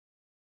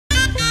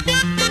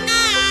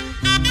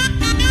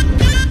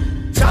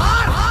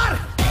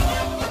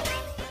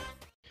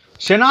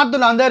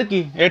క్షణార్థులందరికీ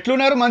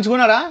ఎట్లున్నారు?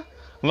 మంచిగున్నారా?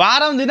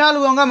 వారం దినాలు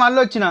గొంగ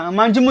మళ్ళొచ్చిన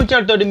మంచి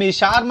ముచ్చటతోటి మీ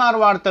షార్మార్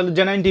వార్తలు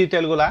జనం టీవీ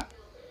తెలుగులా.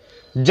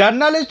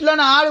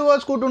 జర్నలిస్టులను ఆడి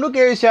పోసుకుంటుండు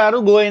కేసీఆర్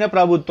గోయిన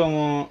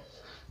ప్రభుత్వము.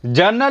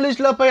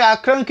 జర్నలిస్టులపై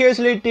అక్రమ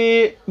కేసులు ఎట్టి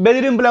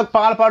బెదిరింపులకు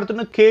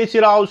పాల్పడుతున్న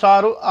కేసీరావు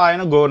సారు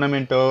ఆయన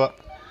గవర్నమెంటు.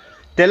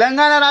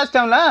 తెలంగాణ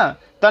రాష్ట్రంలో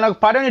తనకు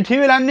పడని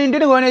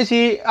టీవీలన్నింటినీ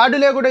కొనేసి అడ్డు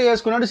లేకుండా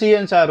చేసుకున్నాడు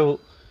సీఎం సారు.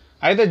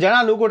 అయితే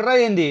జనాలు కుట్రా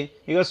ఏంది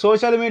ఇక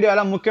సోషల్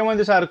మీడియాలో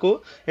ముఖ్యమంత్రి సార్కు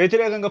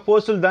వ్యతిరేకంగా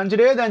పోస్టులు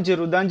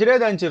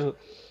దంచిరు.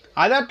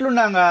 అది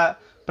అట్లుండగా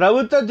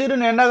ప్రభుత్వ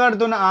తీరును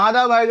ఎండగడుతున్న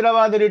ఆదాబ్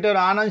హైదరాబాద్ ఎడిటర్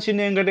ఆనంద్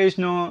షిండే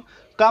వెంకటేష్ను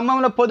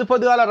ఖమ్మంలో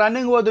పొద్దుగాల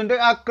రన్నింగ్ పోతుంటే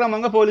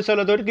అక్రమంగా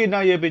పోలీసులతో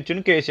కిడ్నాప్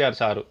చేయించిండు కేసీఆర్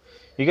సారు.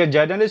 ఇక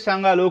జర్నలిస్ట్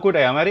సంఘాలు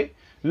ఊకుటాయా మరి?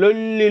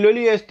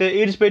 లొల్లి చేస్తే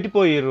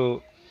ఇడిచిపెట్టిపోయిర్రు.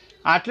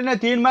 అట్లనే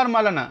తీన్మార్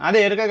మల్లన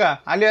అదే ఎరకగా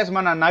అలియాస్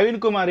మన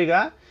నవీన్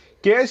కుమారిగా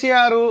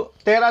కేసీఆర్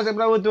తెరాస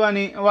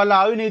ప్రభుత్వాన్ని వాళ్ళ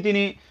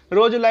అవినీతిని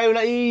రోజు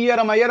లైవ్లో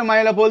ఇయ్యర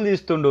మైల పోలు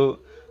తీస్తుండు.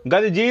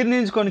 గది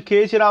జీర్ణించుకొని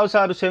కేసీరావు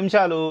సారు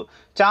శంషాలు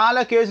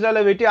చాలా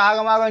కేసులలో పెట్టి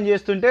ఆగమాగం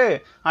చేస్తుంటే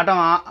అటు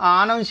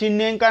ఆనంద్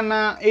షిండే కన్నా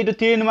ఇటు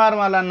తీన్మార్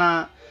మల్లన్న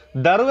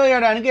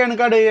దరువేయడానికి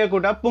వెనకడ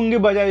వేయకుండా పుంగి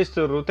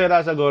బజాయిస్తుర్రు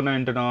తెరాస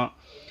గవర్నమెంట్ను.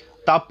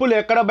 తప్పులు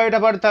ఎక్కడ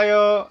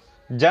బయటపడతాయో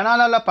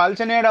జనాలలో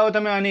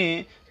పల్చనేడవుతామే అని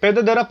పెద్ద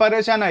దొర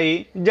పరేషాన్ అయ్యి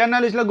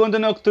జర్నలిస్టుల గొంతు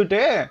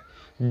నొక్కుతుంటే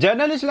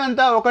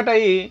జర్నలిస్టులంతా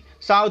ఒకటై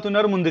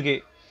సాగుతున్నారు ముందుకి.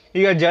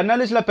 ఇక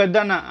జర్నలిస్టుల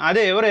పెద్దన్న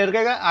అదే ఎవరు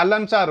ఎరకగా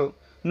అల్లం సారు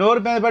నోరు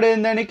మీద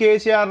పడేందని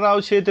కేసీఆర్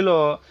రావు చేతిలో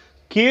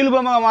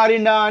కీలుబొమ్మగా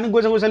మారిండా అని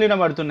గుసగుసలు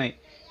పడుతున్నాయి.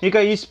 ఇక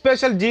ఈ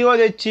స్పెషల్ జీవో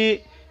తెచ్చి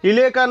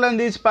విలేకరులను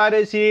తీసి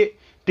పారేసి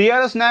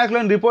టీఆర్ఎస్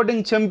నాయకులను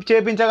రిపోర్టింగ్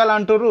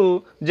చేపించగలంటుర్రు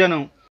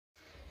జనం.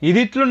 ఇది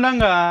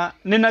ఇట్లుండగా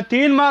నిన్న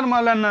తీన్మార్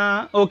మల్లన్న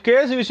ఓ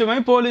కేసు విషయమై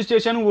పోలీస్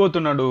స్టేషన్కి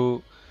పోతున్నాడు.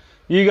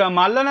 ఇక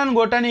మల్లన్నను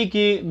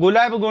కొట్టనీకి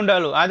గులాబీ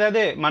గుండాలు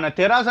అదే మన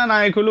తెరాస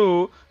నాయకులు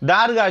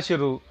దారి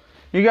కాసిర్రు.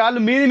 ఇక వాళ్ళు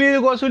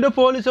మీదికి వస్తుంటే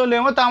పోలీసు వాళ్ళు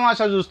ఏమో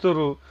తమాషా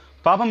చూస్తుర్రు.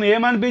 పాపం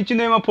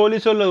ఏమనిపించిందేమో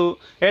పోలీసు వాళ్ళు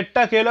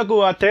ఎట్టకేలకు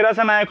ఆ తెరాస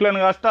నాయకులను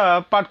కాస్త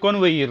పట్టుకొని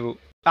పోయిర్రు.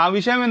 ఆ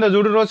విషయం ఏందో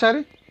చూడు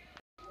ఒకసారి.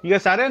 ఇక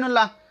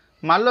సరేనుల్లా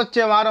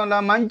మళ్ళొచ్చే వారంలో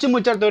మంచి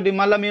ముచ్చటతోటి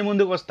మళ్ళీ మీ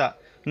ముందుకు వస్తా,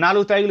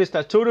 4 తగిలిస్తా.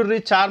 చూడుర్రి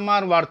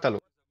చార్మార్ వార్తలు.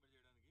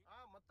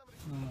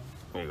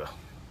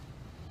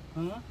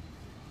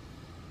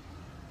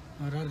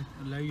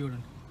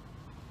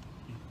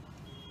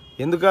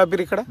 ఎందుకు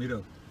ఆపిరు ఇక్కడ?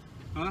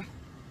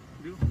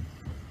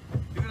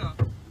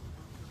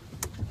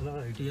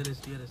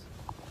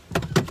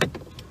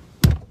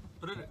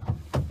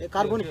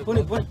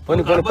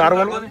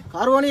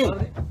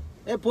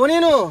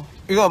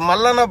 ఇగో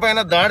మల్లన్న పైన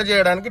దాడి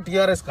చేయడానికి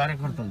టిఆర్ఎస్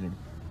కార్యకర్తలు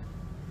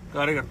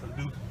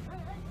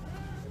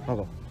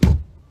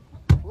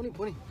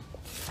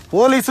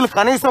పోలీసులు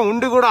కనీసం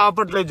ఉండి కూడా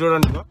ఆపట్లేదు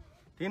చూడండి.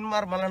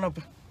 తీన్మార్ మల్లన్న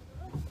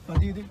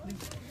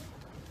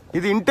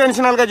ఇది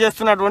ఇంటెన్షనల్ గా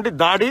చేస్తున్నటువంటి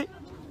దాడి.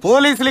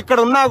 పోలీసులు ఇక్కడ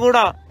ఉన్నా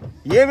కూడా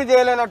ఏమి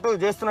చేయలేనట్టు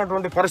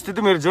చేస్తున్నటువంటి పరిస్థితి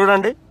మీరు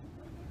చూడండి.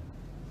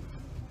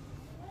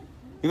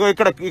 ఇగో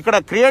ఇక్కడ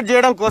క్రియేట్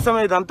చేయడం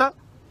కోసమే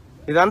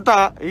ఇదంతా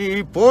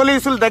ఈ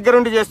పోలీసుల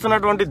దగ్గరుండి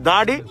చేస్తున్నటువంటి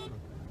దాడి.